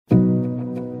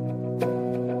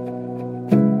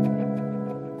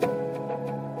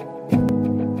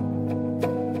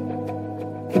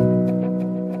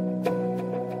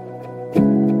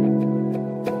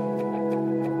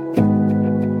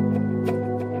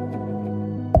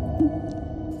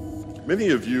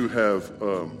Many of you have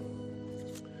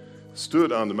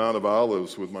stood on the Mount of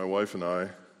Olives with my wife and I,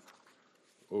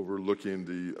 overlooking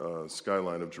the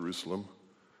skyline of Jerusalem,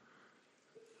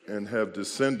 and have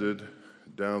descended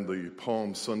down the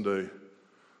Palm Sunday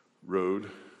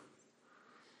road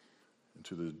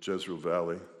into the Jezreel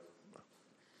Valley,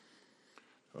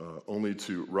 only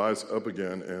to rise up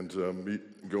again and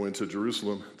go into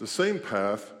Jerusalem, the same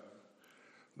path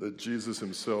that Jesus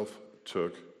himself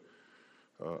took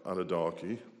on a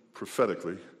donkey,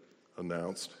 prophetically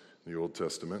announced in the Old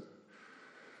Testament,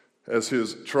 as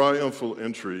his triumphal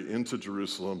entry into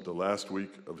Jerusalem the last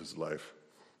week of his life.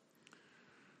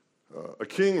 A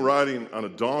king riding on a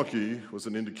donkey was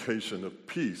an indication of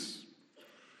peace.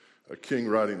 A king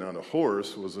riding on a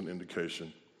horse was an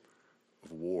indication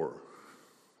of war.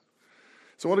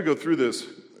 So I want to go through this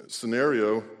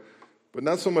scenario, but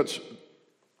not so much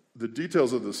the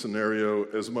details of the scenario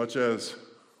as much as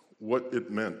what it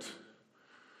meant.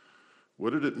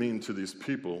 What did it mean to these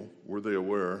people? Were they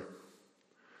aware?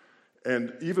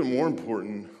 And even more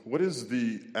important, what is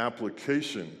the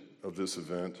application of this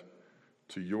event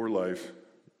to your life,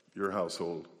 your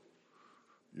household,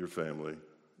 your family,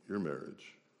 your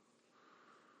marriage,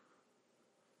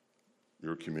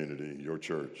 your community, your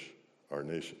church, our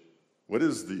nation? What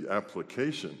is the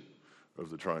application of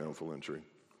the triumphal entry?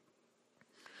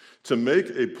 To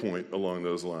make a point along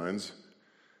those lines,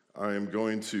 I am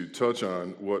going to touch on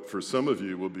what for some of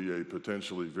you will be a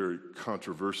potentially very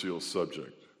controversial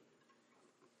subject.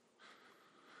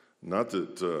 Not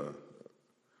that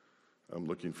I'm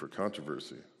looking for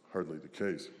controversy, hardly the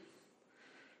case.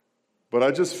 But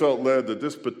I just felt led that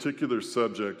this particular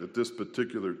subject at this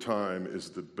particular time is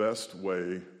the best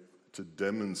way to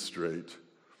demonstrate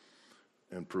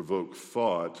and provoke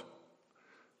thought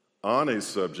on a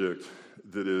subject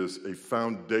that is a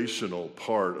foundational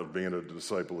part of being a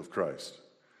disciple of Christ.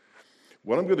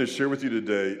 What I'm going to share with you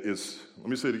today is, let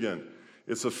me say it again,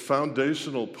 it's a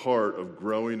foundational part of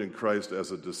growing in Christ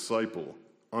as a disciple.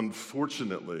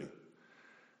 Unfortunately,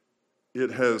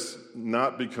 it has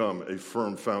not become a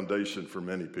firm foundation for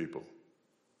many people.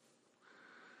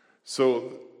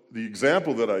 So the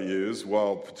example that I use,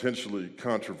 while potentially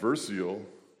controversial,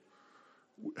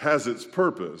 has its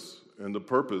purpose. And the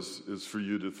purpose is for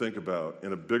you to think about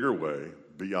in a bigger way,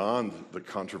 beyond the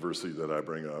controversy that I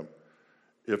bring up,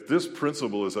 if this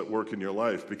principle is at work in your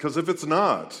life. Because if it's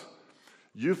not,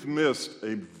 you've missed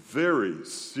a very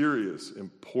serious,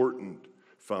 important,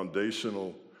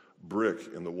 foundational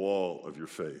brick in the wall of your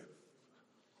faith.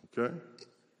 Okay?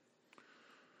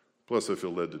 Plus, I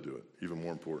feel led to do it, even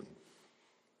more important.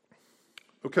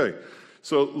 Okay,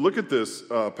 so look at this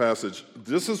passage.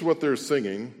 This is what they're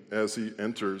singing as he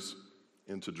enters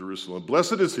into Jerusalem.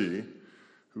 Blessed is he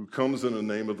who comes in the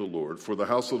name of the Lord. For the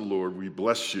house of the Lord, we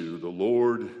bless you. The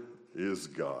Lord is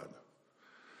God.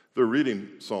 They're reading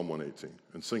Psalm 118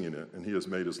 and singing it, and he has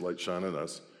made his light shine on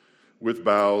us. With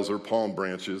boughs or palm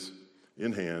branches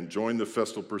in hand, join the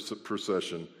festal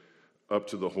procession up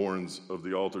to the horns of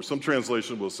the altar. Some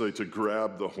translation will say to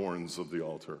grab the horns of the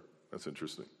altar. That's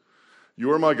interesting.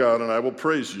 You are my God, and I will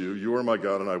praise you. You are my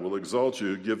God, and I will exalt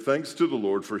you. Give thanks to the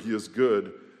Lord, for he is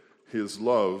good. His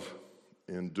love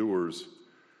endures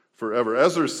forever.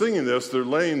 As they're singing this, they're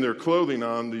laying their clothing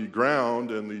on the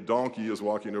ground, and the donkey is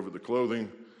walking over the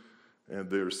clothing, and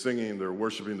they're singing, they're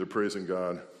worshiping, they're praising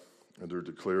God, and they're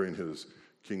declaring his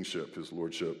kingship, his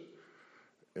lordship.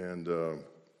 And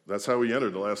that's how he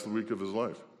entered the last week of his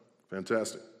life.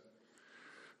 Fantastic.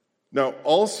 Now,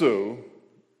 also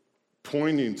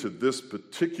pointing to this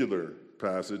particular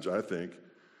passage, I think,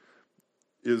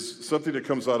 is something that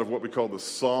comes out of what we call the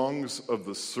Songs of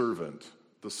the Servant.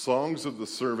 The Songs of the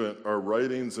Servant are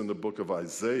writings in the book of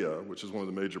Isaiah, which is one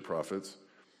of the major prophets,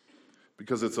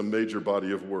 because it's a major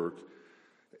body of work.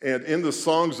 And in the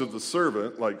Songs of the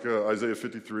Servant, like Isaiah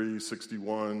 53,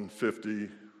 61, 50,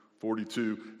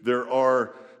 42, there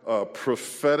are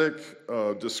prophetic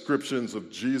descriptions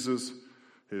of Jesus,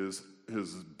 his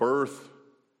birth,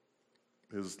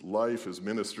 his life, his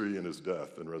ministry, and his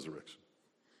death and resurrection.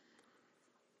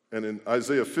 And in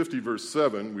Isaiah 50, verse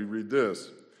 7, we read this: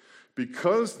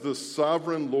 because the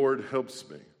sovereign Lord helps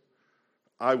me,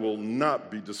 I will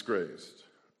not be disgraced.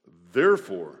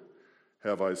 Therefore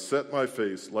have I set my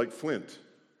face like flint,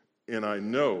 and I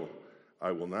know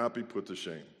I will not be put to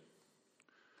shame.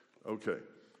 Okay.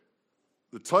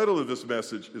 The title of this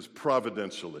message is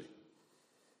Providentially.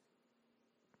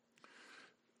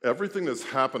 Everything that's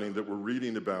happening that we're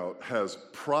reading about has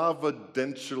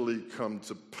providentially come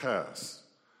to pass.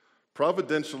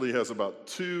 Providentially has about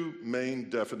two main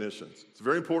definitions. It's a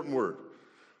very important word.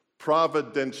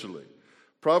 Providentially.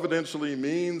 Providentially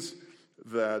means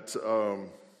that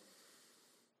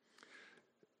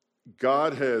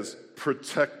God has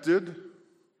protected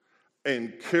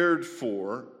and cared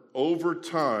for over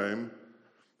time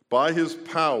by his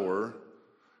power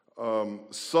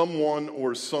someone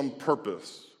or some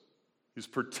purpose. He's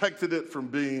protected it from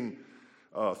being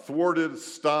thwarted,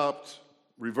 stopped,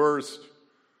 reversed.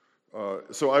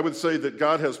 So I would say that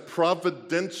God has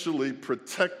providentially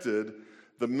protected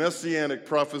the messianic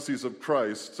prophecies of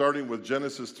Christ, starting with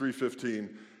Genesis 3:15,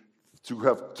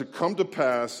 to come to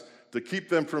pass, to keep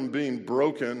them from being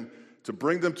broken, to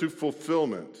bring them to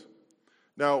fulfillment.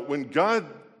 Now, when God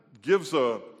gives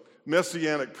a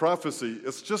messianic prophecy,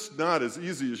 it's just not as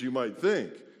easy as you might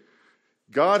think.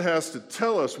 God has to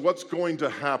tell us what's going to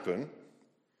happen.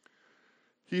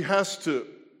 He has to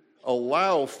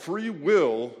allow free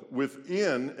will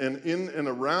within and in and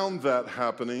around that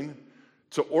happening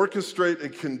to orchestrate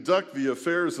and conduct the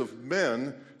affairs of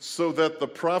men so that the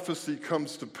prophecy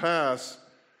comes to pass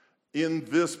in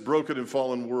this broken and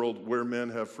fallen world where men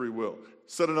have free will.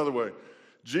 Said another way,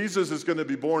 Jesus is going to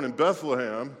be born in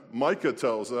Bethlehem, Micah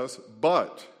tells us,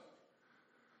 but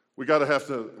we got to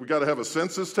have a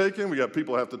census taken.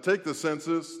 People have to take the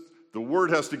census. The word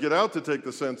has to get out to take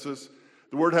the census.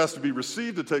 The word has to be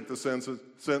received to take the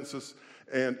census.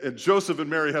 And Joseph and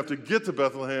Mary have to get to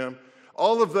Bethlehem.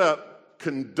 All of that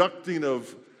conducting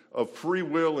of free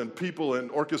will and people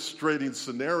and orchestrating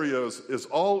scenarios is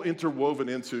all interwoven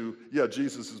into,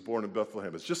 Jesus is born in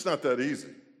Bethlehem. It's just not that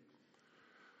easy.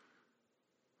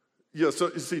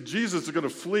 So you see, Jesus is going to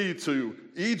flee to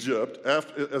Egypt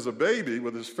as a baby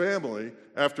with his family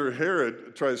after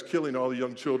Herod tries killing all the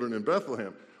young children in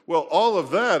Bethlehem. Well, all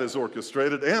of that is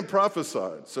orchestrated and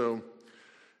prophesied. So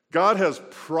God has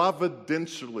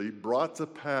providentially brought to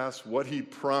pass what he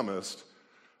promised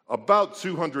about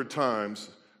 200 times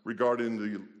regarding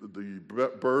the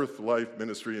birth, life,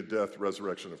 ministry, and death,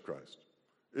 resurrection of Christ.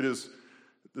 It is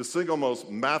the single most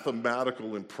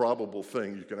mathematical, improbable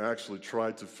thing you can actually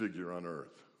try to figure on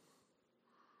earth.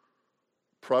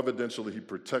 Providentially, he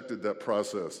protected that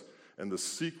process and the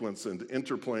sequence and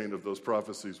interplaying of those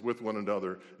prophecies with one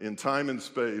another in time and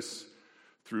space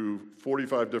through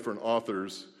 45 different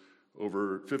authors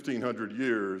over 1,500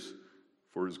 years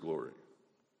for his glory.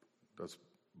 That's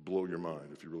blow your mind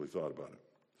if you really thought about it.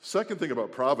 Second thing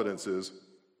about providence is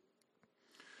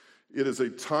it is a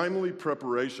timely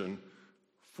preparation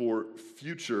for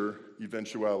future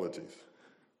eventualities.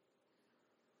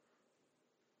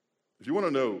 If you want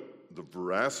to know the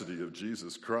veracity of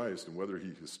Jesus Christ and whether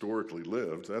he historically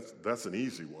lived, that's an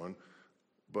easy one.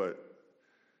 But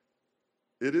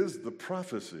it is the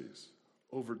prophecies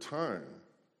over time,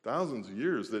 thousands of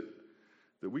years, that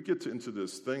we get into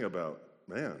this thing about,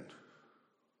 man,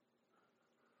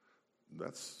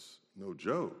 that's no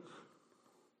joke.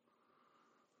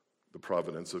 The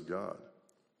providence of God.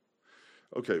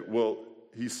 Okay, well,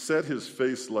 he set his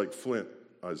face like flint,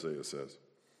 Isaiah says.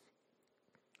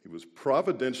 He was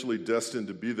providentially destined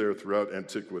to be there throughout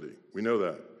antiquity. We know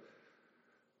that.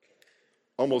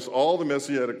 Almost all the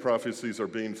messianic prophecies are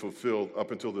being fulfilled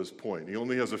up until this point. He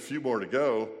only has a few more to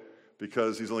go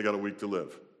because he's only got a week to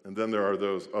live. And then there are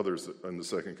those others in the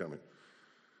second coming.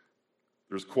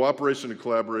 There's cooperation and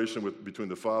collaboration between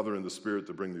the Father and the Spirit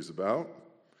to bring these about.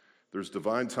 There's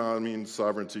divine timing,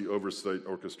 sovereignty, oversight,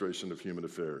 orchestration of human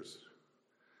affairs.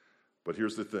 But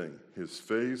here's the thing. His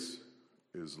face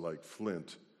is like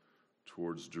flint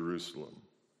towards Jerusalem.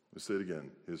 Let's say it again.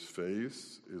 His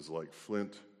face is like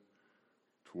flint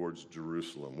towards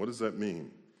Jerusalem. What does that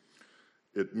mean?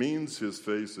 It means his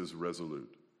face is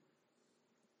resolute.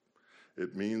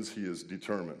 It means he is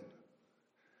determined.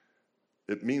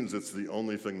 It means it's the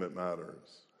only thing that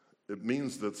matters. It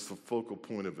means that's the focal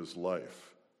point of his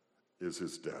life is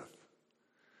his death.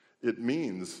 It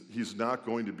means he's not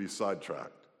going to be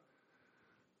sidetracked.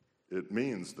 It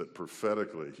means that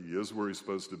prophetically he is where he's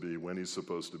supposed to be, when he's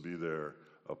supposed to be there,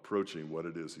 approaching what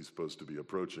it is he's supposed to be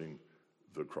approaching,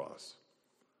 the cross.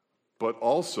 But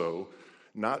also,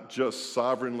 not just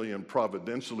sovereignly and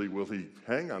providentially will he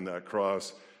hang on that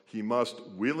cross, he must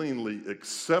willingly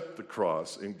accept the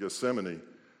cross in Gethsemane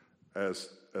as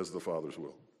the Father's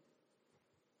will.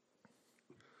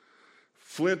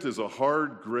 Flint is a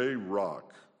hard gray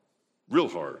rock, real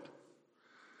hard.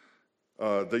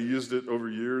 They used it over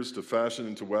years to fashion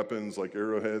into weapons like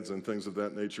arrowheads and things of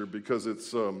that nature because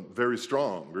it's very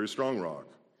strong rock.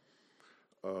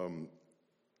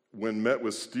 When met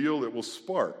with steel, it will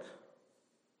spark.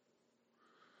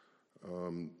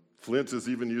 Flint is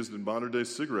even used in modern-day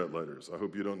cigarette lighters. I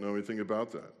hope you don't know anything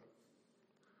about that.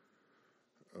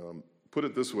 Put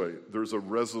it this way, there's a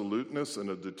resoluteness and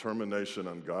a determination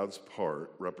on God's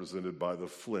part, represented by the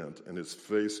flint and his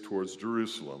face towards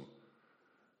Jerusalem,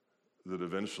 that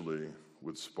eventually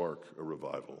would spark a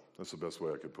revival. That's the best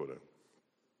way I could put it.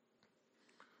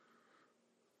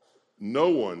 No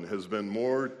one has been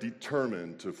more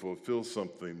determined to fulfill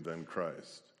something than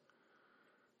Christ.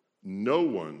 No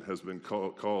one has been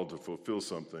called to fulfill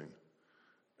something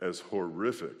as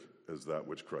horrific as that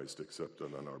which Christ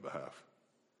accepted on our behalf.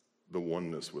 The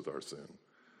oneness with our sin.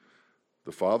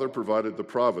 The Father provided the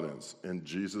providence, and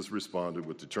Jesus responded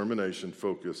with determination,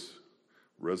 focus,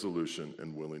 resolution,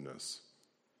 and willingness.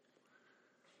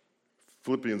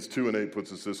 Philippians 2:8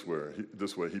 puts us this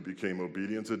way, he became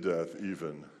obedient to death,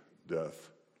 even death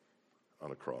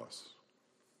on a cross.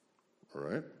 All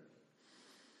right?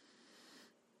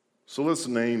 So let's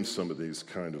name some of these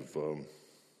kind of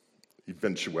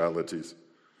eventualities.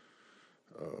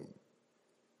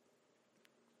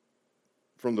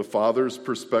 From the Father's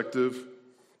perspective,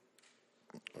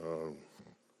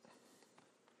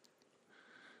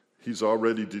 he's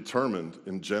already determined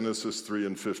in Genesis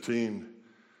 3:15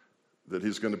 that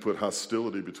he's going to put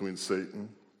hostility between Satan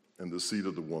and the seed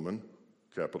of the woman,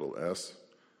 capital S.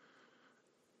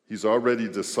 He's already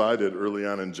decided early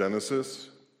on in Genesis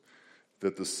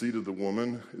that the seed of the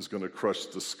woman is going to crush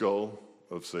the skull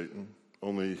of Satan.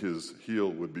 Only his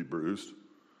heel would be bruised.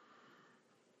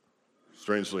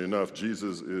 Strangely enough,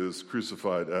 Jesus is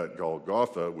crucified at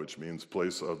Golgotha, which means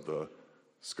place of the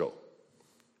skull.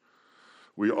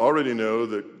 We already know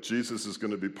that Jesus is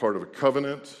going to be part of a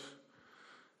covenant.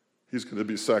 He's going to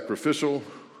be sacrificial.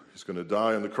 He's going to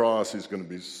die on the cross. He's going to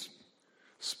be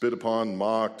spit upon,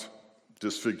 mocked,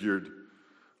 disfigured.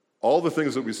 All the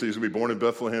things that we see. He's going to be born in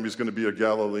Bethlehem. He's going to be a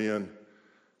Galilean.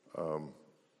 On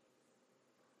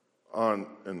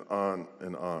and on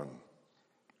and on.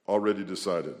 Already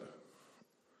decided.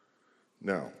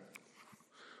 Now,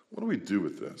 what do we do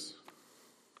with this?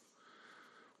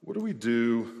 What do we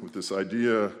do with this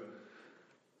idea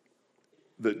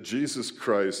that Jesus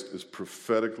Christ is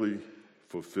prophetically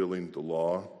fulfilling the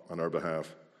law on our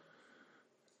behalf?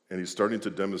 And he's starting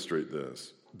to demonstrate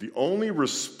this. The only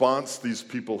response these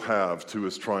people have to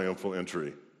his triumphal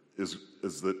entry is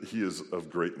that he is of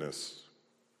greatness.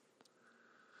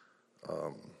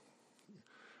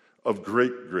 Of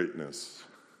great greatness.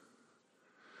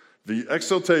 The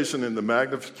exaltation and the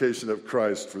magnification of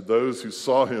Christ for those who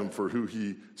saw him for who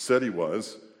he said he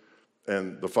was,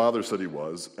 and the Father said he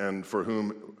was, and for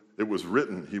whom it was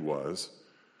written he was,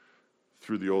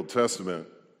 through the Old Testament,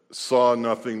 saw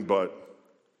nothing but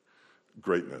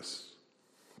greatness.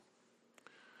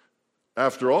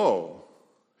 After all,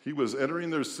 he was entering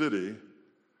their city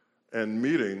and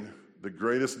meeting the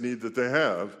greatest need that they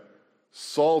have,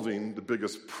 solving the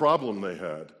biggest problem they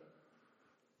had,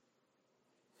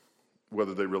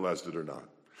 whether they realized it or not.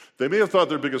 They may have thought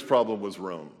their biggest problem was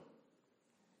Rome,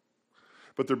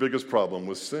 but their biggest problem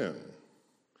was sin.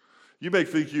 You may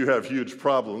think you have huge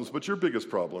problems, but your biggest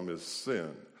problem is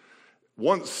sin.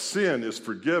 Once sin is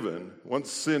forgiven, once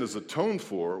sin is atoned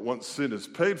for, once sin is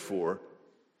paid for,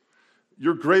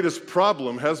 your greatest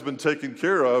problem has been taken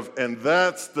care of, and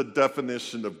that's the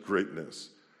definition of greatness.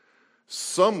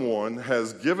 Someone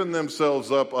has given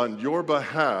themselves up on your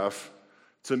behalf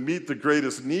to meet the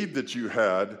greatest need that you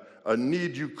had, a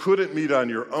need you couldn't meet on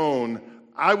your own.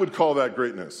 I would call that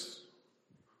greatness.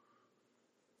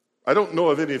 I don't know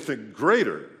of anything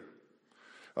greater.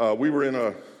 I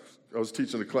was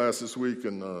teaching a class this week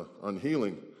on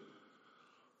healing,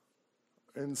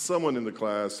 and someone in the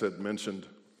class had mentioned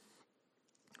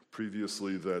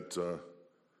previously that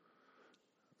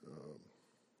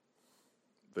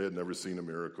they had never seen a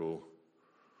miracle,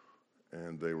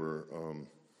 and they were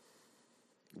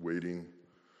waiting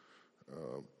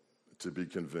to be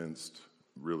convinced,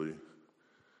 really,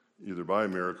 either by a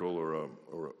miracle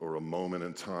or a moment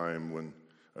in time, when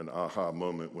an aha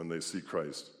moment when they see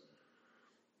Christ,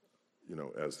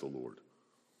 as the Lord.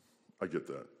 I get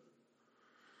that.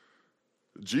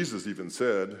 Jesus even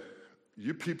said,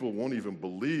 you people won't even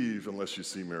believe unless you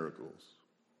see miracles.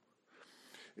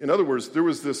 In other words, there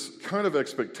was this kind of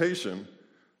expectation.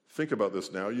 Think about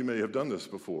this now. You may have done this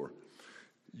before.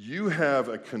 You have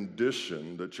a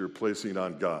condition that you're placing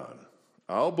on God.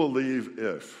 I'll believe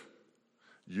if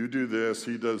you do this,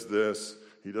 he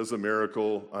does a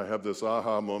miracle, I have this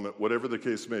aha moment, whatever the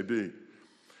case may be.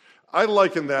 I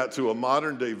liken that to a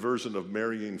modern day version of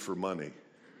marrying for money.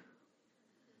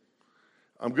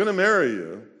 I'm going to marry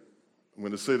you. I'm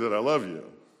going to say that I love you,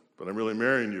 but I'm really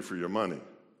marrying you for your money.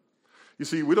 You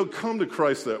see, we don't come to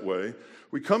Christ that way.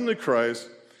 We come to Christ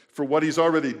for what he's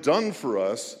already done for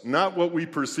us, not what we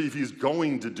perceive he's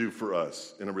going to do for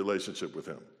us in a relationship with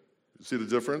him. You see the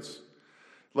difference?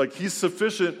 Like, he's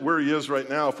sufficient where he is right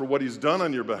now for what he's done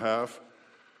on your behalf.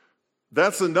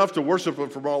 That's enough to worship him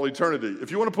from all eternity.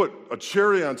 If you want to put a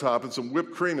cherry on top and some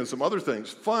whipped cream and some other things,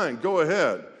 fine, go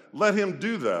ahead. Let him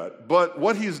do that. But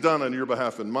what he's done on your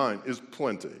behalf and mine is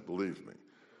plenty, believe me.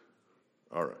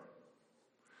 All right.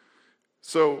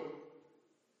 So,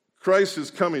 Christ is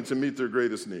coming to meet their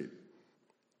greatest need.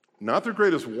 Not their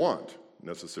greatest want,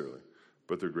 necessarily,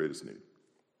 but their greatest need.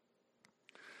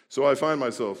 So I find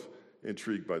myself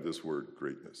intrigued by this word,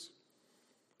 greatness.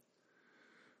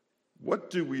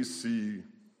 What do we see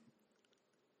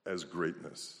as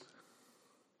greatness?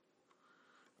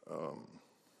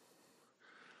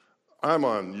 I'm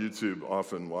on YouTube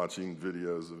often watching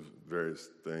videos of various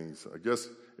things. I guess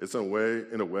it's in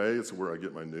a way, it's where I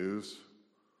get my news,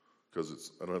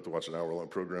 because I don't have to watch an hour-long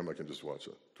program. I can just watch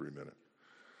a 3-minute.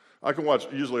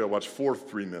 Usually I watch 4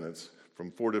 3-minutes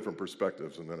from 4 different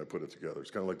perspectives, and then I put it together.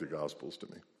 It's kind of like the Gospels to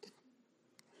me.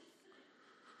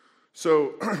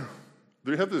 So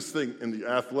they have this thing in the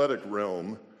athletic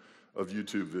realm of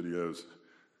YouTube videos.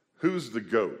 Who's the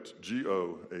GOAT?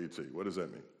 G-O-A-T. What does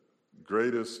that mean?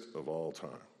 Greatest of all time.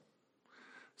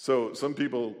 So some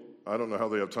people, I don't know how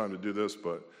they have time to do this,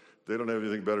 but they don't have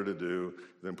anything better to do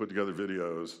than put together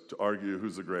videos to argue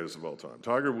who's the greatest of all time.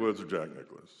 Tiger Woods or Jack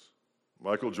Nicklaus?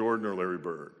 Michael Jordan or Larry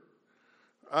Bird?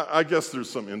 I guess there's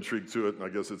some intrigue to it, and I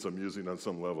guess it's amusing on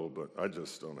some level, but I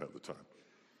just don't have the time.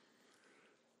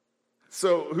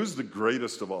 So who's the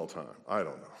greatest of all time? I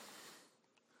don't know.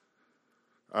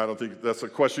 I don't think that's a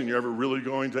question you're ever really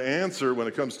going to answer when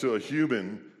it comes to a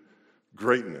human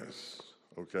greatness,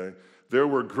 okay? There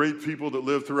were great people that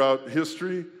lived throughout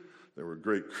history. There were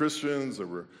great Christians. There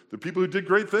were the people who did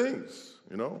great things,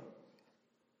 you know?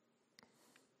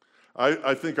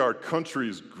 I think our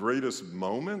country's greatest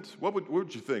moment, what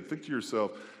would you think? Think to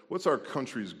yourself, what's our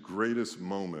country's greatest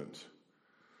moment?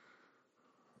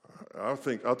 I'll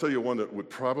tell you one that would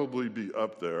probably be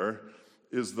up there,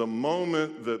 is the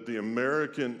moment that the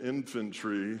American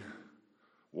infantry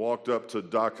walked up to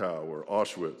Dachau or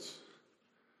Auschwitz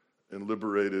and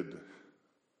liberated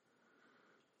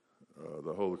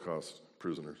the Holocaust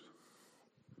prisoners.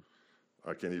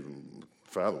 I can't even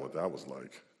fathom what that was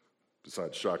like,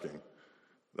 besides shocking.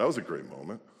 That was a great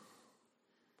moment.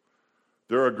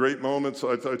 There are great moments.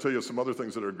 I tell you some other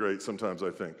things that are great sometimes, I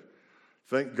think.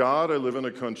 Thank God I live in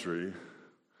a country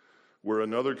where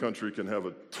another country can have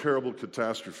a terrible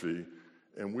catastrophe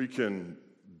and we can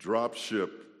drop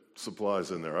ship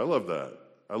supplies in there. I love that.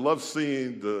 I love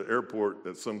seeing the airport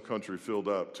that some country filled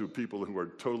up to people who are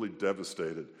totally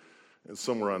devastated. And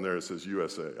somewhere on there it says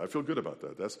USA. I feel good about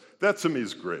that. That to me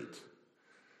is great.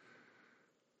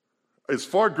 It's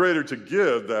far greater to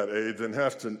give that aid than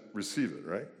have to receive it,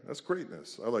 right? That's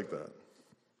greatness. I like that.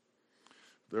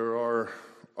 There are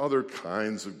other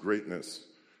kinds of greatness.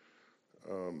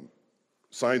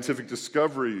 Scientific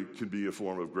discovery can be a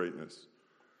form of greatness.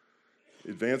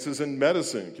 Advances in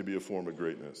medicine can be a form of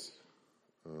greatness.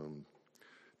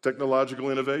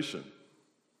 Technological innovation.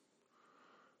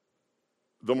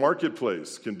 The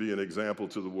marketplace can be an example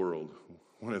to the world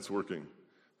when it's working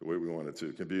the way we want it to.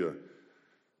 It can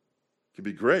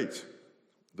be great.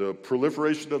 The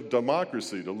proliferation of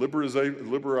democracy, the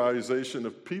liberalization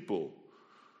of people,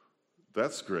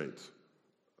 that's great.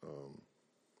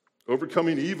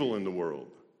 Overcoming evil in the world,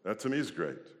 that to me is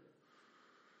great.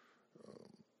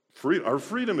 Our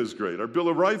freedom is great. Our Bill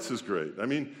of Rights is great. I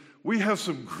mean, we have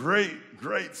some great,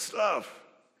 great stuff.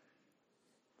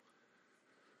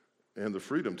 And the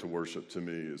freedom to worship, to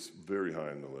me, is very high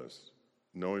on the list.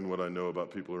 Knowing what I know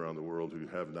about people around the world who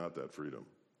have not that freedom,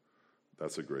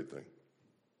 that's a great thing.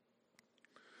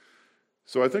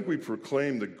 So I think we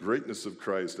proclaim the greatness of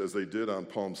Christ as they did on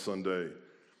Palm Sunday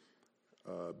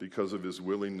because of his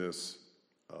willingness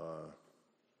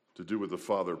to do what the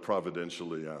Father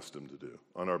providentially asked him to do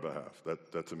on our behalf.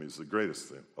 That to me is the greatest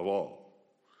thing of all,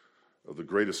 of the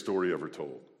greatest story ever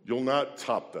told. You'll not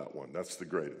top that one. That's the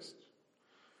greatest.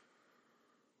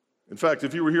 In fact,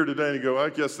 if you were here today and you go, I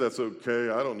guess that's okay,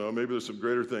 I don't know, maybe there's some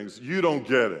greater things, you don't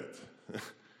get it.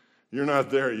 You're not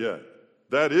there yet.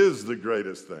 That is the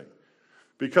greatest thing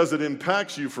because it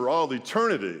impacts you for all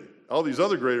eternity. All these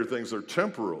other greater things are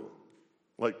temporal,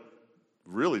 like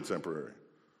really temporary,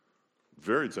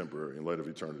 very temporary in light of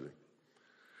eternity.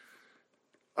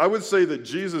 I would say that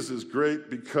Jesus is great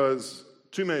because,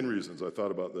 2 main reasons I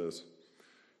thought about this.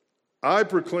 I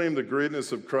proclaim the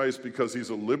greatness of Christ because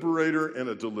he's a liberator and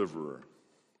a deliverer.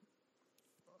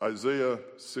 Isaiah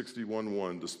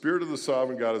 61:1, the Spirit of the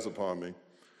sovereign God is upon me,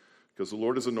 because the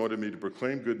Lord has anointed me to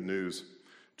proclaim good news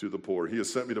to the poor. He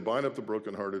has sent me to bind up the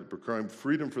brokenhearted, to proclaim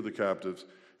freedom for the captives,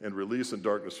 and release in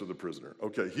darkness for the prisoner.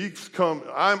 Okay, he's come.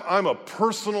 I'm a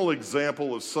personal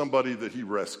example of somebody that he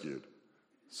rescued.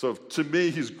 So to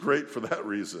me, he's great for that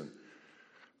reason.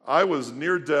 I was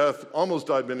near death, almost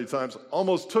died many times,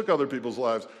 almost took other people's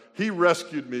lives. He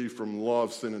rescued me from law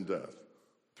of sin and death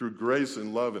through grace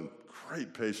and love and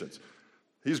great patience.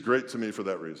 He's great to me for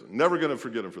that reason. Never going to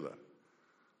forget him for that.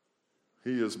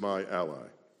 He is my ally.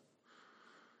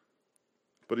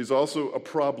 But he's also a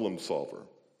problem solver.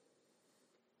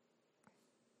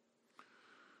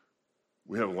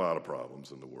 We have a lot of problems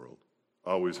in the world.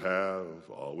 Always have,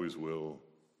 always will.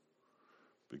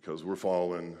 Because we're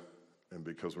fallen and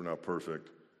because we're not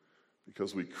perfect.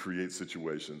 Because we create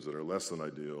situations that are less than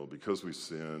ideal. Because we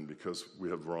sin. Because we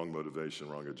have wrong motivation,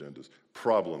 wrong agendas.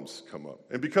 Problems come up.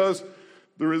 And because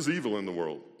there is evil in the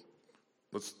world.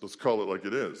 Let's call it like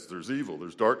it is. There's evil.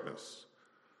 There's darkness.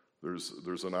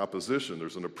 There's an opposition.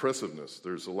 There's an oppressiveness.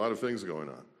 There's a lot of things going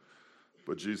on.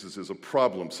 But Jesus is a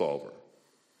problem solver.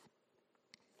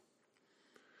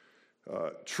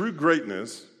 True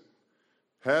greatness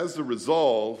has the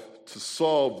resolve to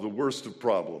solve the worst of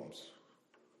problems.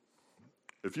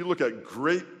 If you look at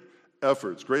great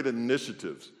efforts, great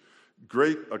initiatives,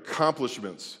 great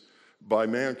accomplishments by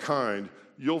mankind,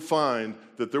 you'll find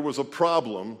that there was a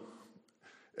problem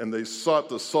and they sought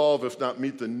to solve, if not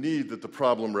meet the need that the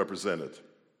problem represented.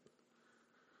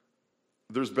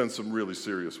 There's been some really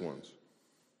serious ones.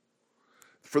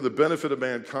 For the benefit of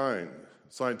mankind,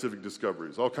 scientific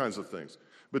discoveries, all kinds of things,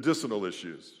 medicinal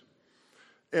issues.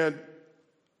 And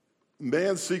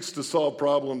man seeks to solve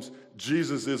problems.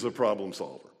 Jesus is a problem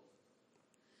solver.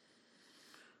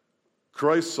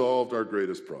 Christ solved our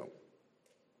greatest problem,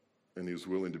 and he was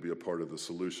willing to be a part of the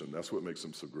solution. That's what makes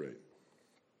him so great.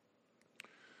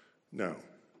 Now,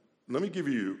 let me give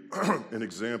you an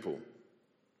example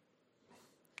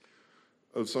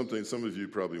of something some of you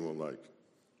probably won't like.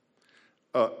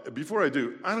 Before I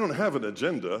do, I don't have an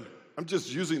agenda. I'm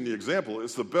just using the example.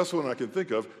 It's the best one I can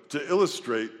think of to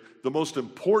illustrate the most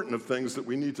important of things that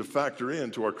we need to factor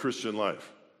into our Christian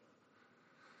life.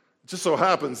 It just so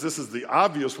happens this is the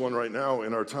obvious one right now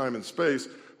in our time and space,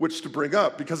 which to bring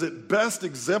up because it best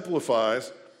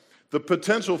exemplifies the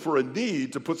potential for a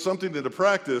need to put something into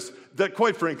practice that,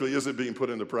 quite frankly, isn't being put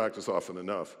into practice often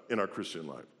enough in our Christian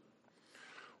life.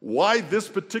 Why this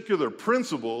particular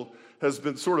principle has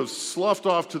been sort of sloughed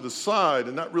off to the side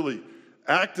and not really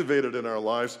activated in our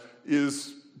lives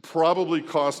is probably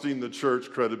costing the church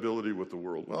credibility with the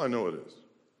world. Well, I know it is.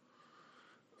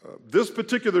 This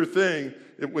particular thing,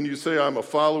 when you say I'm a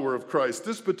follower of Christ,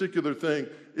 this particular thing,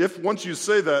 if once you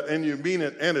say that and you mean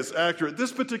it and it's accurate,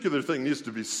 this particular thing needs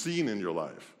to be seen in your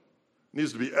life. It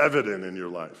needs to be evident in your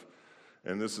life.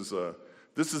 And this is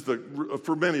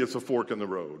for many, it's a fork in the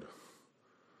road.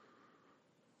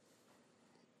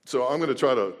 So I'm going to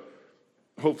try to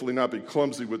hopefully not be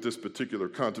clumsy with this particular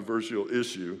controversial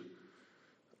issue.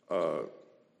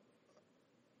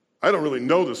 I don't really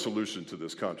know the solution to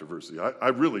this controversy. I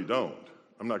really don't.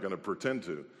 I'm not going to pretend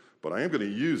to, but I am going to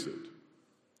use it.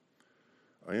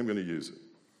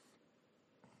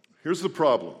 Here's the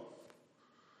problem.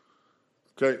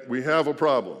 Okay, we have a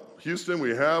problem. Houston, we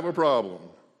have a problem.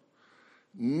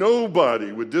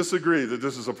 Nobody would disagree that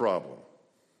this is a problem.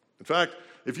 In fact,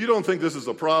 if you don't think this is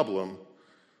a problem,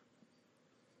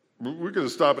 we're going to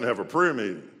stop and have a prayer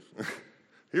meeting.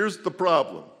 Here's the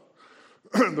problem.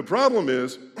 The problem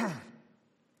is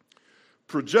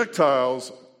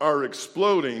projectiles are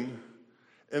exploding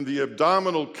in the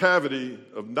abdominal cavity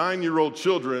of 9-year-old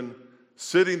children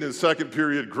sitting in second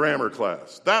period grammar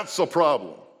class. That's a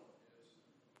problem.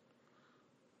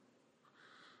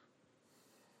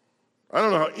 I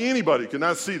don't know how anybody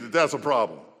cannot see that that's a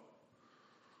problem.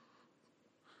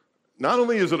 Not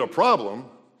only is it a problem,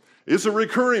 it's a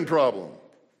recurring problem.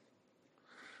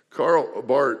 Karl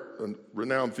Barth, a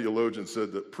renowned theologian,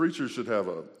 said that preachers should have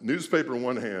a newspaper in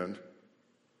one hand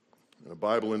and a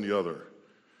Bible in the other.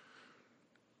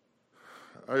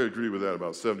 I agree with that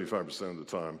about 75% of the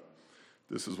time.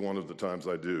 This is one of the times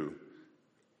I do.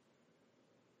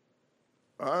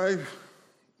 I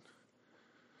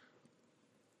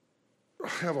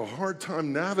have a hard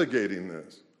time navigating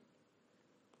this.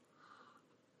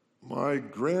 My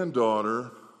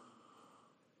granddaughter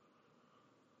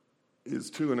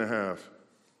is 2.5.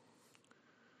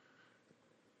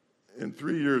 In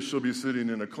 3 years, she'll be sitting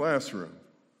in a classroom.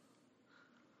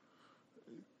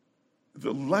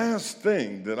 The last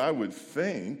thing that I would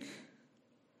think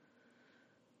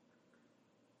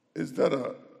is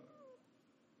that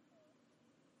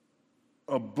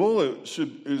a bullet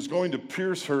is going to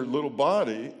pierce her little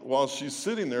body while she's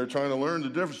sitting there trying to learn the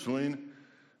difference between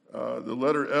the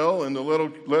letter L and the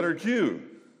letter Q.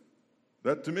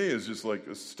 That to me is just like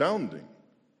astounding.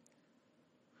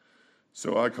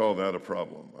 So I call that a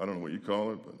problem. I don't know what you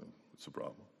call it, but it's a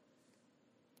problem.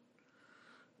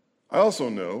 I also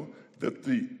know that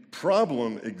the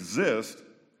problem exists,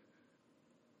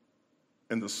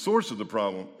 and the source of the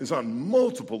problem is on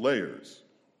multiple layers.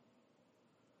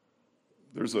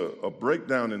 There's a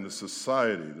breakdown in the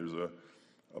society. There's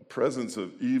a presence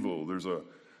of evil. There's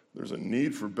a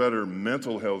need for better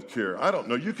mental health care. I don't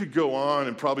know. You could go on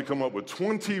and probably come up with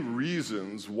 20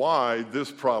 reasons why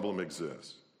this problem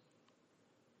exists.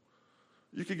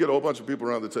 You could get a whole bunch of people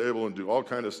around the table and do all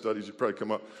kinds of studies. You'd probably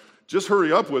come up. Just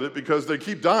hurry up with it because they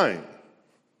keep dying.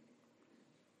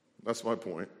 That's my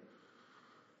point.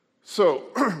 So,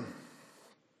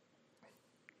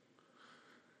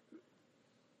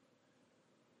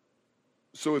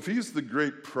 if he's the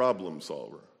great problem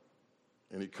solver,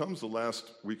 and he comes the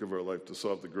last week of our life to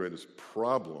solve the greatest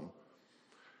problem,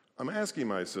 I'm asking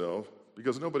myself,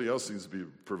 because nobody else seems to be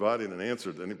providing an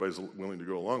answer that anybody's willing to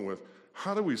go along with,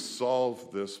 how do we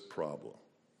solve this problem?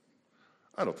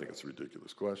 I don't think it's a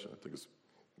ridiculous question. I think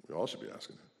we all should be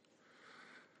asking it.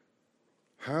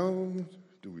 How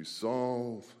do we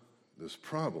solve this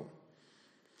problem?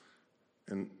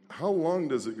 And how long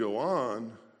does it go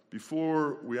on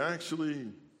before we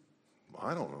actually,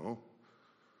 I don't know,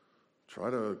 try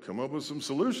to come up with some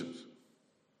solutions,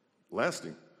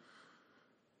 lasting?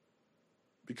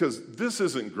 Because this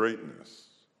isn't greatness.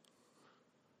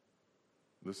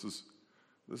 This is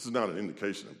not an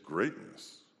indication of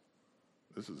greatness.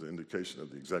 This is an indication of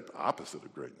the exact opposite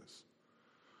of greatness.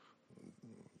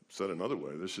 Said another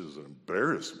way, this is an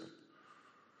embarrassment.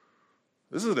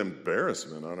 This is an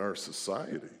embarrassment on our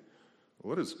society.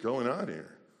 What is going on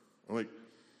here? Like,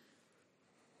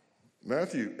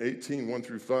 Matthew 18, 1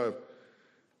 through 5,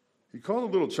 he called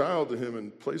a little child to him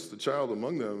and placed the child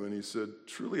among them, and he said,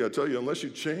 "Truly I tell you, unless you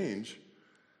change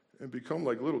and become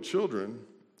like little children,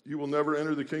 you will never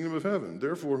enter the kingdom of heaven.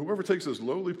 Therefore, whoever takes this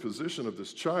lowly position of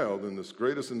this child and is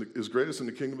greatest in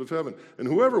the kingdom of heaven. And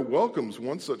whoever welcomes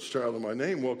one such child in my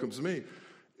name welcomes me.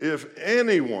 If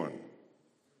anyone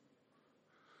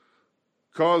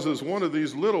causes one of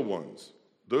these little ones,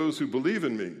 those who believe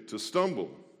in me, to stumble,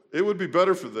 it would be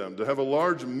better for them to have a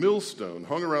large millstone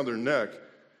hung around their neck,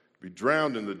 be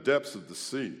drowned in the depths of the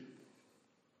sea."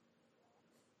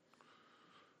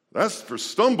 That's for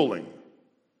stumbling.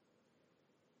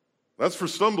 That's for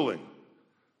stumbling.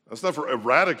 That's not for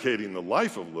eradicating the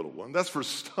life of a little one. That's for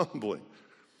stumbling.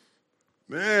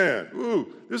 Man,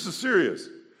 this is serious.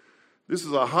 This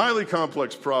is a highly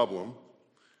complex problem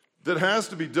that has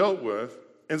to be dealt with.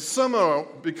 And somehow,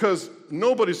 because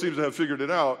nobody seems to have figured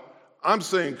it out, I'm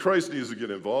saying Christ needs to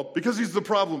get involved because he's the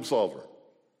problem solver.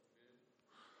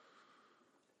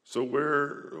 So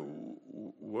what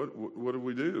do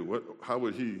we do? How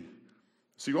would he?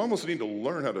 So you almost need to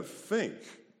learn how to think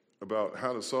about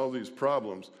how to solve these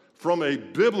problems from a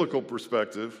biblical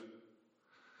perspective,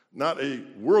 not a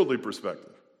worldly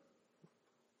perspective.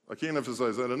 I can't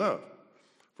emphasize that enough.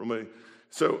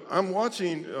 So I'm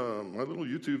watching my little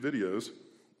YouTube videos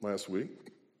last week,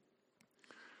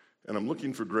 and I'm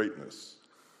looking for greatness.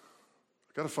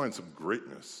 I got to find some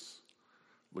greatness.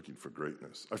 Looking for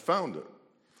greatness. I found it.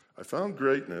 I found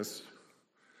greatness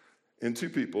in two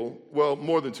people. Well,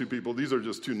 more than two people. These are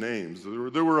just two names.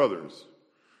 There were others.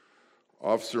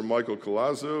 Officer Michael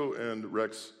Collazo and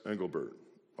Rex Engelbert.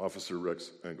 Officer Rex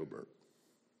Engelbert.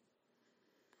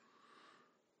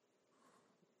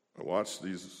 I watched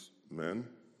these men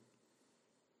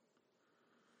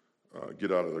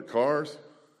get out of their cars,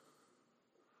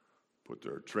 put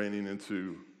their training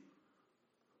into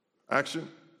action.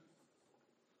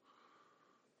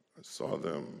 I saw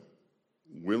them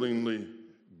willingly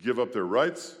give up their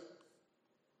rights,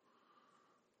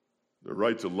 the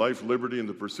right to life, liberty, and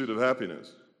the pursuit of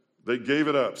happiness. They gave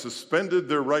it up, suspended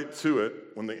their right to it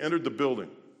when they entered the building.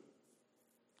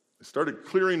 They started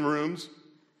clearing rooms,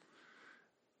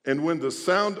 and when the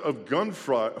sound of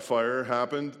gunfire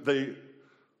happened, they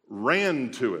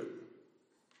ran to it.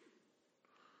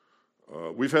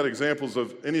 We've had examples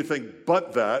of anything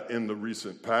but that in the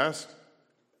recent past.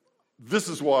 This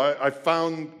is why I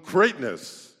found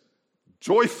greatness,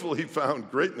 joyfully found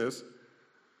greatness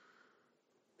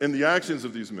in the actions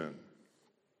of these men.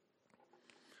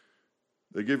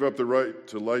 They gave up the right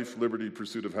to life, liberty,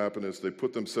 pursuit of happiness. They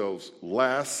put themselves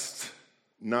last,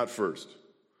 not first.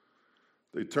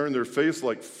 They turned their face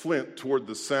like flint toward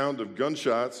the sound of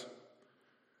gunshots.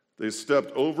 They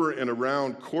stepped over and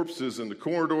around corpses in the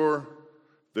corridor.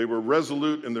 They were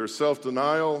resolute in their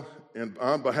self-denial, and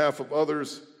on behalf of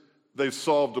others, they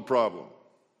solved the problem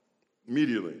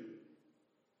immediately.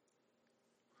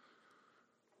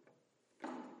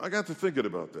 I got to thinking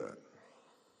about that.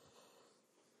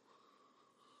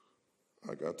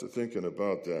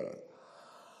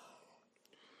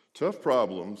 Tough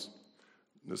problems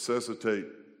necessitate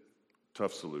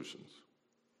tough solutions.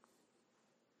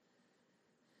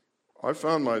 I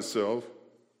found myself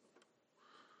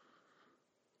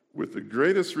with the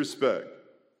greatest respect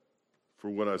for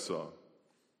what I saw.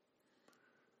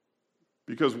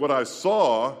 Because what I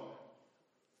saw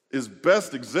is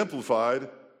best exemplified,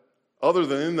 other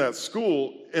than in that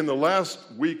school, in the last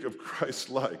week of his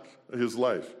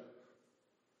life.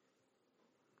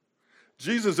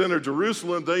 Jesus entered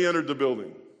Jerusalem, they entered the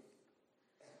building.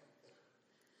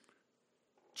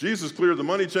 Jesus cleared the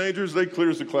money changers, they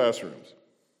cleared the classrooms.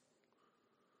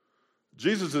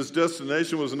 Jesus'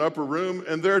 destination was an upper room,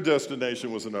 and their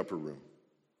destination was an upper room.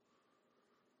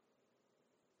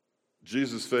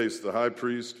 Jesus faced the high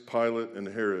priest, Pilate, and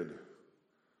Herod,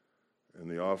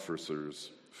 and the officers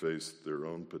faced their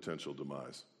own potential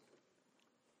demise.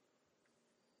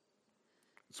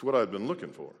 It's what I'd been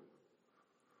looking for.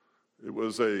 It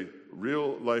was a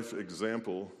real-life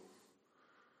example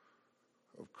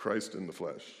of Christ in the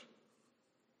flesh.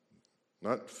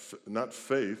 Not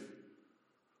faith,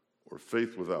 or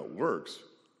faith without works,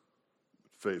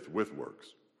 but faith with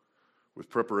works, with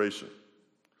preparation.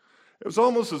 It was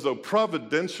almost as though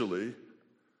providentially,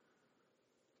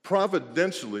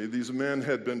 these men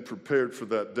had been prepared for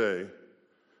that day,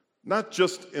 not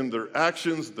just in their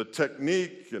actions, the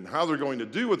technique, and how they're going to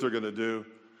do what they're going to do.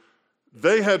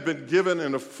 They had been given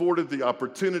and afforded the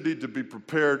opportunity to be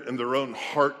prepared in their own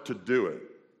heart to do it.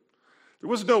 There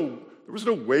was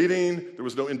no waiting, there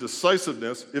was no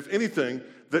indecisiveness. If anything,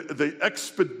 they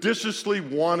expeditiously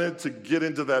wanted to get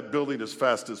into that building as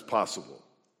fast as possible.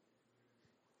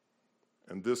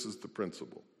 And this is the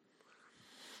principle.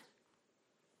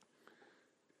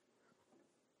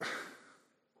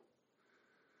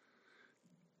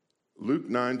 Luke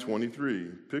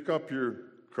 9:23, pick up your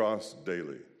cross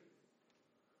daily.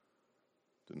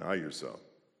 Deny yourself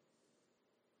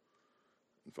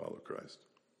and follow Christ.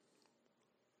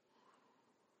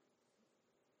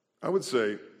 I would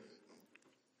say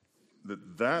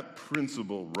that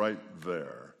principle right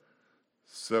there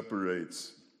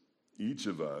separates each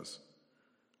of us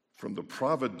from the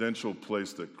providential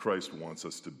place that Christ wants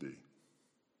us to be.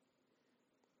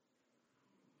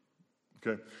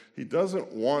 Okay? He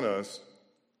doesn't want us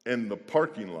in the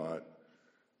parking lot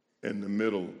in the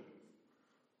middle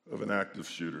of an active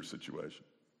shooter situation.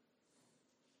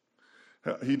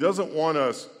 He doesn't want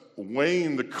us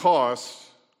weighing the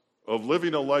costs of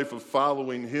living a life of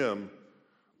following him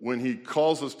when he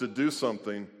calls us to do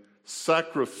something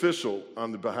sacrificial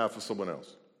on the behalf of someone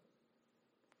else.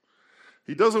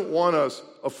 He doesn't want us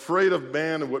afraid of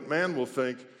man and what man will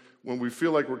think when we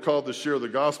feel like we're called to share the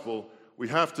gospel. We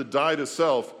have to die to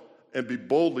self and be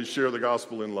boldly share the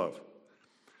gospel in love.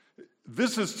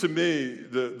 This is, to me,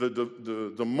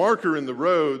 the marker in the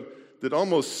road that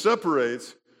almost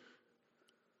separates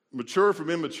mature from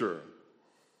immature.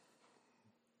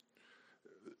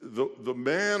 The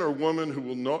man or woman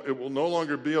it will no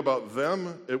longer be about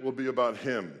them, it will be about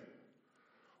him.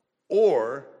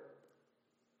 Or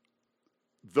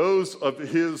those of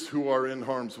his who are in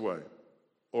harm's way,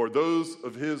 or those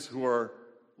of his who are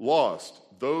lost,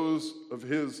 those of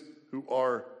his who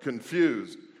are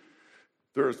confused.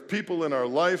 There's people in our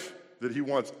life that he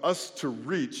wants us to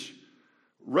reach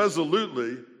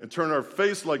resolutely and turn our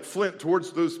face like flint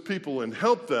towards those people and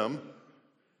help them.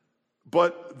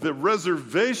 But the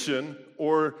reservation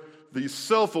or the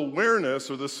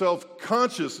self-awareness or the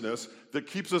self-consciousness that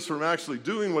keeps us from actually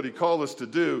doing what he called us to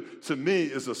do, to me,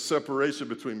 is a separation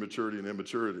between maturity and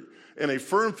immaturity. And a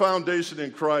firm foundation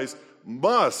in Christ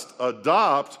must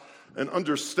adopt an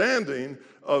understanding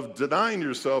of denying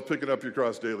yourself, picking up your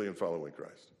cross daily, and following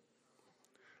Christ.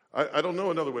 I don't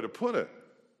know another way to put it.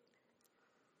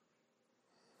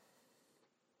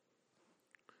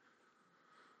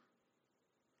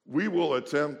 We will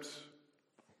attempt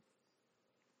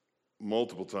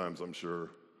multiple times, I'm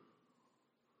sure,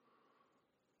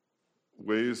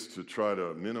 ways to try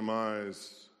to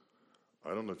minimize.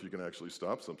 I don't know if you can actually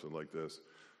stop something like this.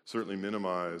 Certainly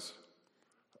minimize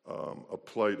a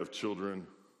plight of children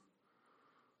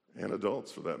and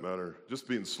adults, for that matter, just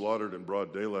being slaughtered in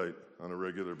broad daylight on a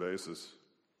regular basis.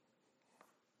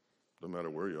 No matter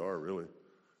where you are, really.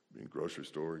 Be in a grocery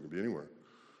store, you can be anywhere.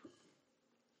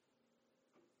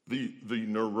 The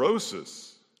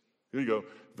neurosis, here you go,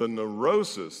 the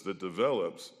neurosis that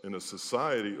develops in a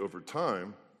society over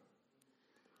time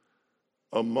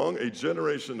among a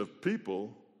generation of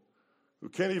people who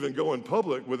can't even go in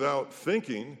public without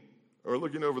thinking or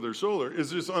looking over their shoulder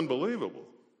is just unbelievable.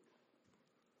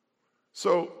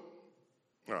 So,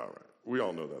 all right, we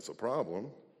all know that's a problem.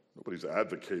 Nobody's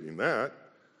advocating that.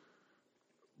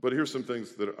 But here's some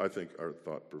things that I think are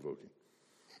thought-provoking.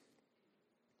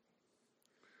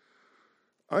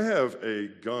 I have a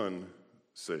gun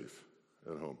safe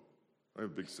at home. I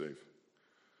have a big safe,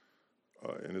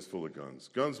 and it's full of guns.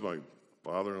 Guns my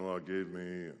father-in-law gave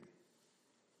me, and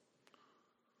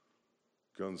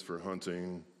guns for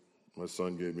hunting. My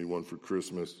son gave me one for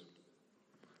Christmas.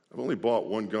 I've only bought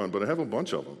one gun, but I have a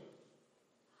bunch of them.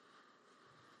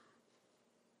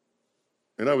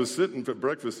 And I was sitting at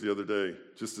breakfast the other day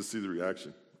just to see the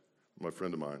reaction of my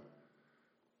friend of mine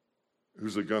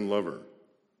who's a gun lover.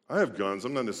 I have guns.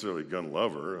 I'm not necessarily a gun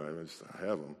lover. I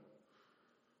have them.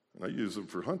 And I use them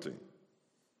for hunting.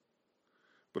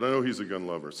 But I know he's a gun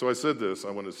lover. So I said this.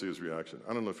 I wanted to see his reaction.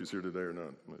 I don't know if he's here today or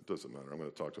not. It doesn't matter. I'm going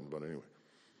to talk to him about it anyway.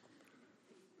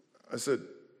 I said,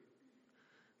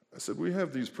 we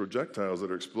have these projectiles that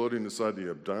are exploding inside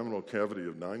the abdominal cavity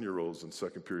of 9-year-olds in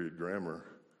second period grammar.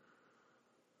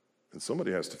 And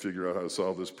somebody has to figure out how to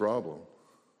solve this problem.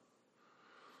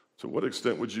 To what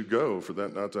extent would you go for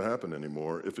that not to happen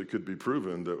anymore if it could be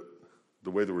proven that the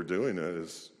way that we're doing it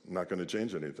is not going to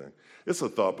change anything? It's a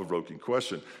thought-provoking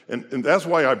question. And that's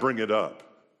why I bring it up.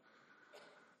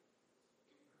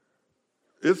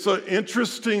 It's an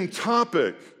interesting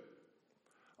topic.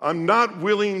 I'm not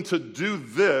willing to do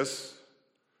this.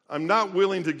 I'm not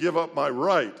willing to give up my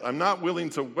right. I'm not willing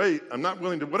to wait. I'm not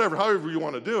willing to whatever, however you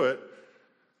want to do it.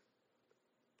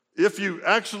 If you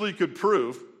actually could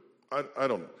prove, I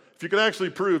don't know, if you could actually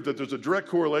prove that there's a direct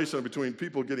correlation between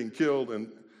people getting killed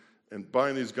and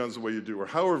buying these guns the way you do, or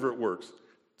however it works,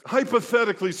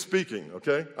 hypothetically speaking,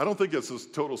 okay? I don't think it's a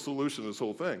total solution to this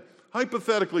whole thing.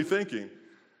 Hypothetically thinking,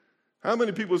 how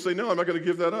many people say, no, I'm not going to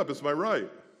give that up, it's my right?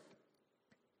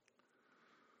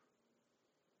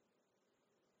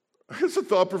 It's a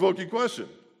thought-provoking question.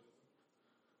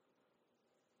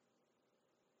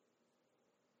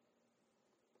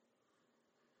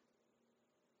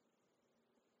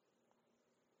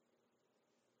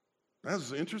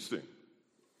 That's interesting.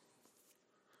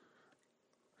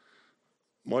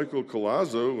 Michael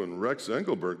Collazo and Rex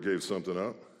Engelbert gave something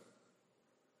up.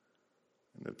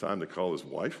 Didn't have time to call his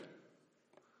wife.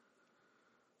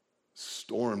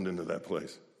 Stormed into that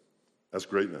place. That's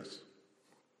greatness.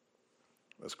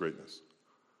 That's greatness.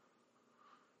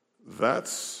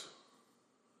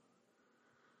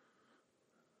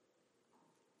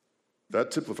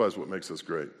 That typifies what makes us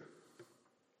great.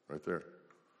 Right there.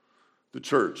 The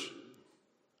church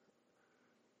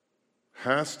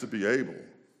has to be able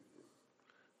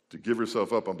to give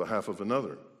herself up on behalf of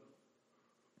another.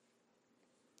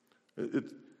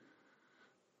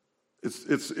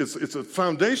 It's a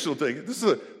foundational thing. This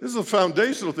is a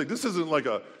foundational thing. This isn't like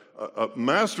a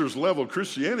master's level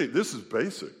Christianity. This is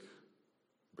basic.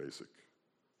 Basic.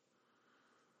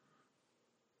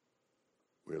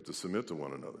 We have to submit to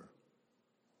one another.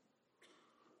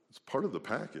 It's part of the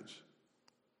package.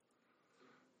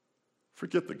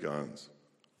 Forget the guns.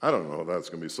 I don't know how that's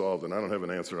going to be solved, and I don't have an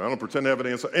answer. I don't pretend to have an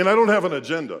answer, and I don't have an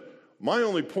agenda. My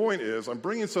only point is I'm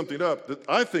bringing something up that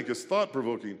I think is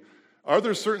thought-provoking. Are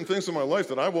there certain things in my life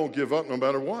that I won't give up no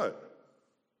matter what?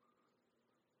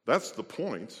 That's the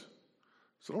point.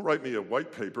 So don't write me a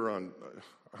white paper on,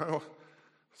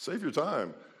 save your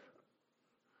time.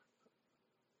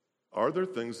 Are there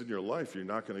things in your life you're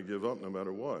not going to give up no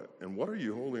matter what? And what are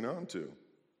you holding on to?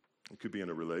 It could be in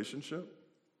a relationship.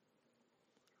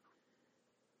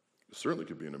 It certainly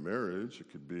could be in a marriage. It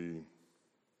could be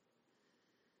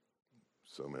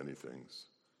so many things.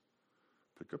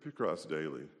 Pick up your cross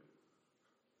daily.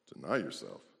 Deny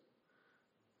yourself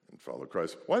and follow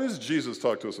Christ. Why does Jesus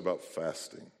talk to us about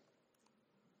fasting?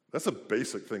 That's a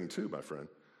basic thing too, my friend.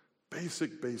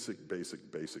 Basic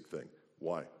thing.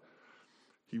 Why?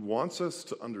 He wants us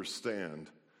to understand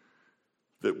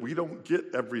that we don't get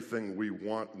everything we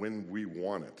want when we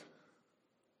want it.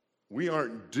 We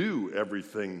aren't due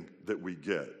everything that we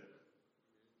get.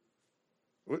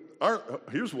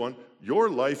 Here's one. Your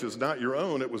life is not your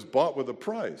own. It was bought with a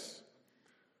price.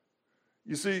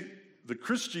 You see, the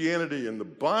Christianity in the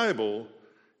Bible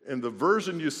and the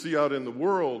version you see out in the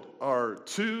world are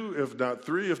 2, if not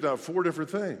 3, if not 4 different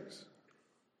things.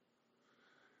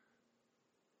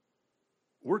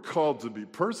 We're called to be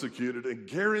persecuted and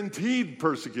guaranteed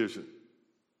persecution.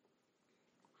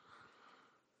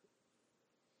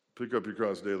 Pick up your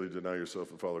cross daily, deny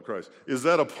yourself, and follow Christ. Is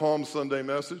that a Palm Sunday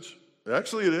message?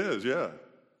 Actually, it is, yeah.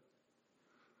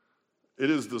 It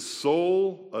is the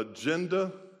sole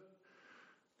agenda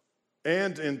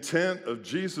and intent of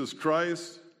Jesus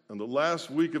Christ in the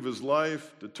last week of his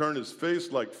life to turn his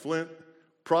face like flint,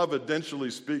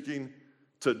 providentially speaking,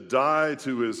 to die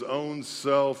to his own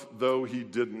self, though he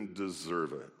didn't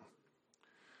deserve it.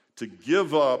 To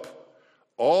give up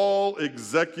all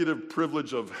executive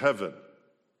privilege of heaven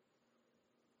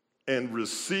and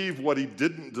receive what he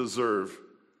didn't deserve,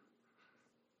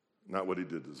 not what he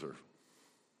did deserve.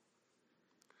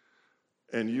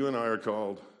 And you and I are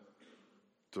called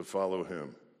to follow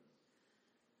him.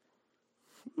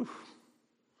 Whew.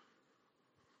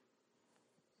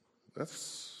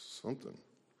 That's something.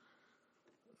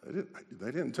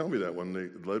 They didn't tell me that when they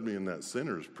led me in that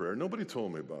sinner's prayer. Nobody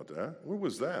told me about that. Where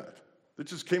was that? It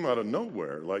just came out of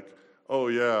nowhere. Like, oh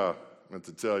yeah, I meant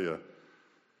to tell you.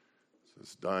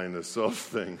 This dying to self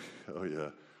thing. Oh yeah.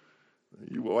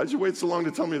 Why'd you wait so long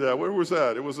to tell me that? Where was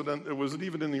that? It wasn't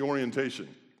even in the orientation.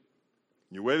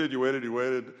 You waited.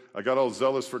 I got all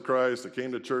zealous for Christ. I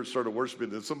came to church, started worshiping.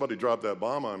 Then somebody dropped that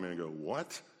bomb on me and go,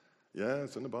 what? Yeah,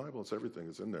 it's in the Bible. It's everything.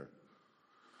 It's in there.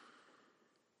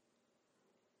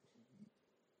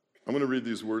 I'm going to read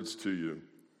these words to you.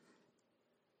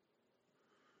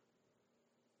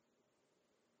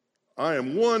 I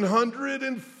am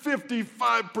 155%,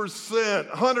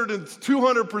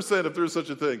 200%, if there's such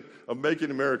a thing, of making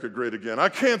America great again. I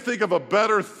can't think of a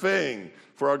better thing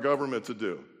for our government to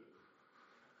do.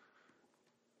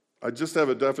 I just have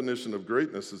a definition of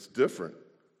greatness. It's different.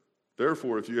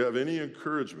 Therefore, if you have any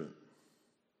encouragement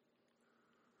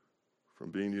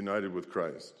from being united with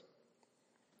Christ,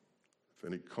 if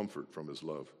any comfort from his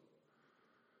love,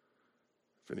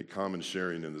 if any common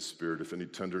sharing in the Spirit, if any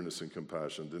tenderness and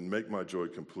compassion, then make my joy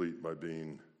complete by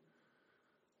being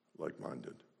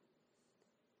like-minded,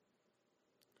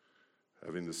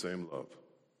 having the same love,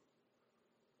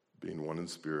 being one in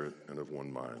spirit and of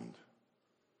one mind.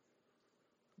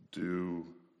 Do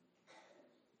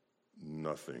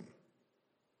nothing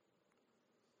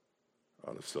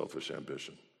out of selfish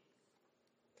ambition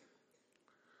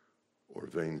or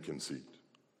vain conceit.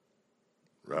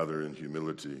 Rather, in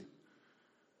humility,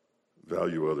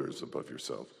 value others above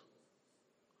yourself,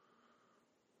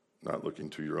 not looking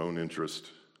to your own interest,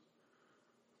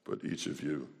 but each of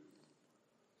you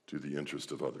to the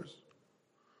interest of others.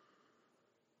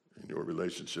 In your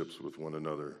relationships with one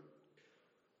another,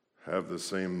 have the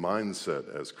same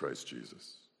mindset as Christ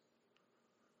Jesus,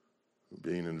 who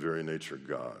being in very nature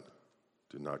God,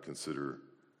 did not consider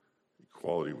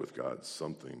equality with God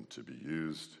something to be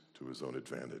used to his own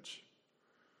advantage.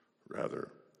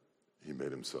 Rather, he made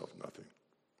himself nothing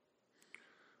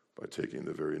by taking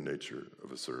the very nature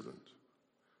of a servant,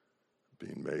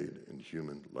 being made in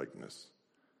human likeness,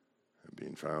 and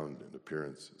being found in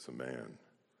appearance as a man.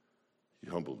 He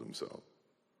humbled himself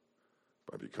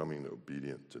by becoming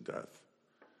obedient to death,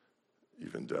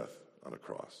 even death on a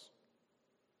cross.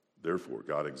 Therefore,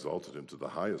 God exalted him to the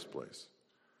highest place,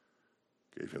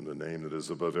 gave him the name that is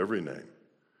above every name,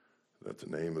 that the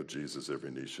name of Jesus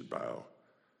every knee should bow,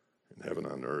 in heaven,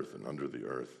 on earth, and under the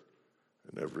earth,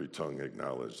 and every tongue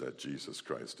acknowledge that Jesus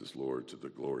Christ is Lord, to the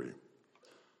glory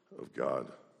of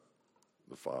God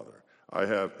the Father. I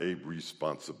have a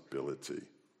responsibility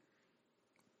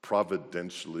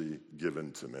providentially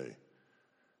given to me,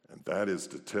 and that is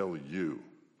to tell you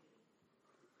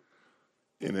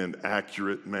in an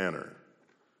accurate manner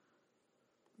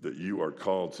that you are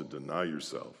called to deny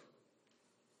yourself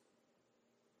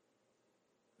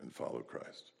and follow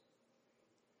Christ.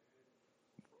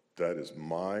 That is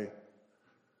my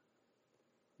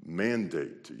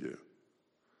mandate to you.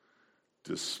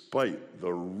 Despite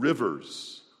the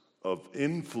rivers of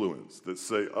influence that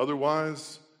say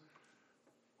otherwise,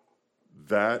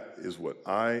 that is what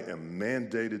I am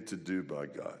mandated to do by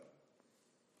God.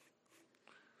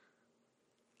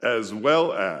 As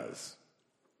well as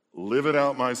live it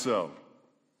out myself.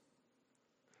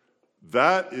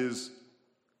 That is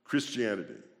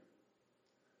Christianity.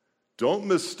 Don't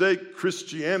mistake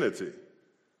Christianity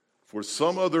for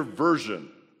some other version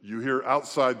you hear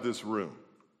outside this room.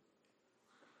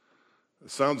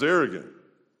 It sounds arrogant,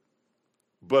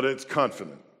 but it's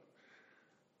confident.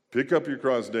 Pick up your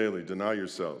cross daily, deny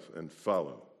yourself, and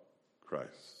follow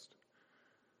Christ.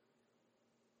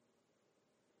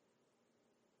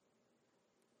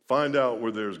 Find out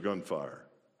where there's gunfire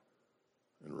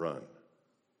and run.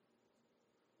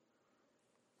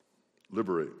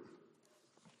 Liberate.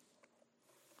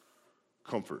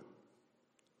 Comfort.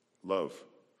 Love.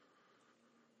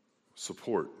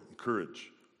 Support.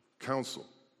 Encourage. Counsel.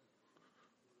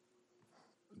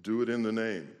 Do it in the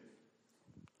name.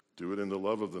 Do it in the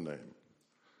love of the name.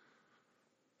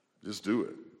 Just do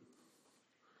it.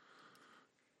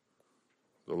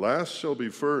 The last shall be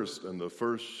first, and the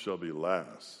first shall be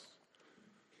last.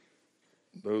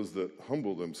 Those that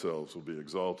humble themselves will be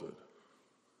exalted,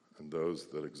 and those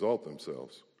that exalt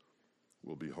themselves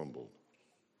will be humbled.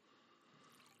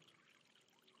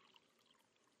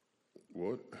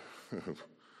 What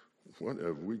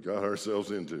have we got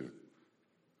ourselves into?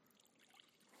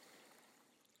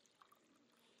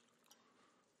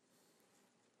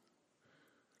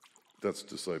 That's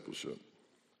discipleship.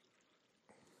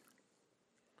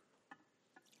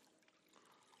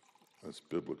 That's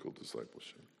biblical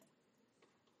discipleship.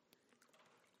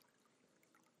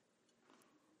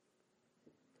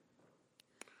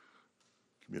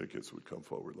 Communicates would come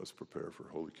forward. Let's prepare for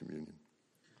Holy Communion.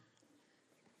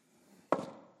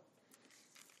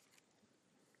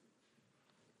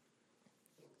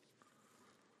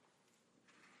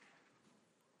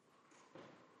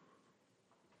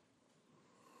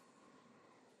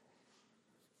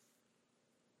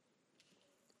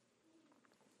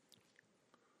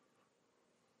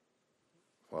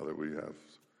 Father, we have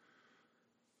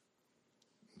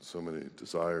so many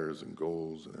desires and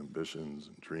goals and ambitions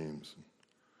and dreams.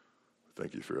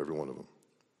 Thank you for every one of them.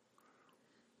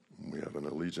 We have an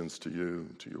allegiance to you,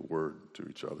 to your word, to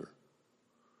each other.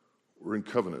 We're in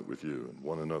covenant with you and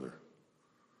one another.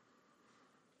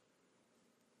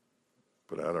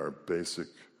 But at our basic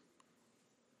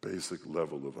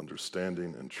level of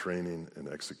understanding and training and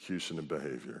execution and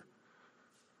behavior,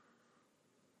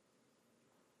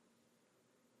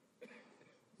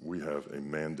 we have a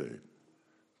mandate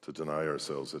to deny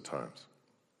ourselves at times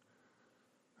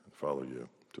and follow you,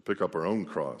 to pick up our own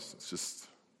cross. It's just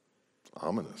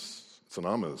ominous. It's an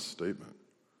ominous statement.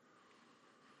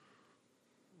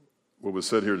 What was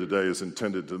said here today is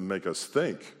intended to make us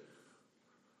think.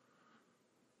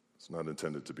 It's not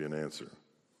intended to be an answer.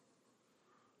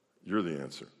 You're the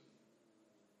answer.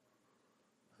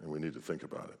 And we need to think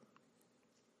about it.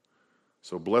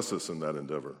 So bless us in that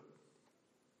endeavor.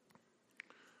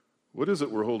 What is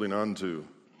it we're holding on to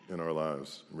in our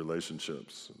lives, in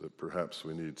relationships, that perhaps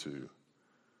we need to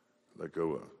let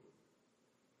go of?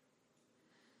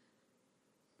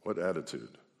 What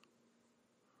attitude?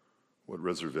 What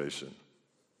reservation?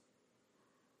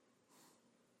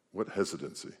 What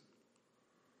hesitancy?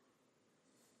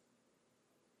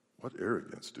 What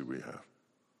arrogance do we have?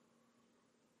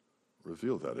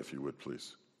 Reveal that, if you would,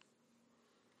 please.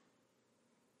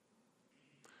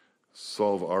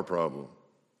 Solve our problem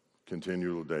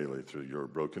continually, daily, through your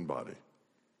broken body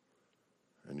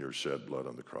and your shed blood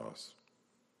on the cross.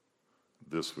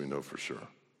 This we know for sure,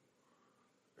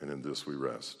 and in this we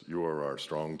rest. You are our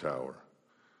strong tower,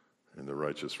 and the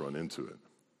righteous run into it,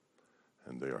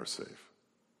 and they are safe.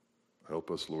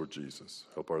 Help us, Lord Jesus.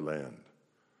 Help our land.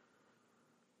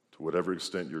 To whatever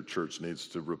extent your church needs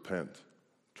to repent,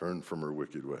 turn from her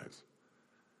wicked ways,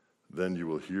 then you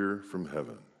will hear from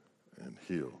heaven and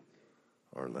heal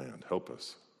our land. Help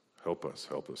us. Help us,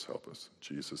 help us, help us.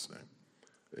 In Jesus' name,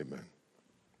 amen.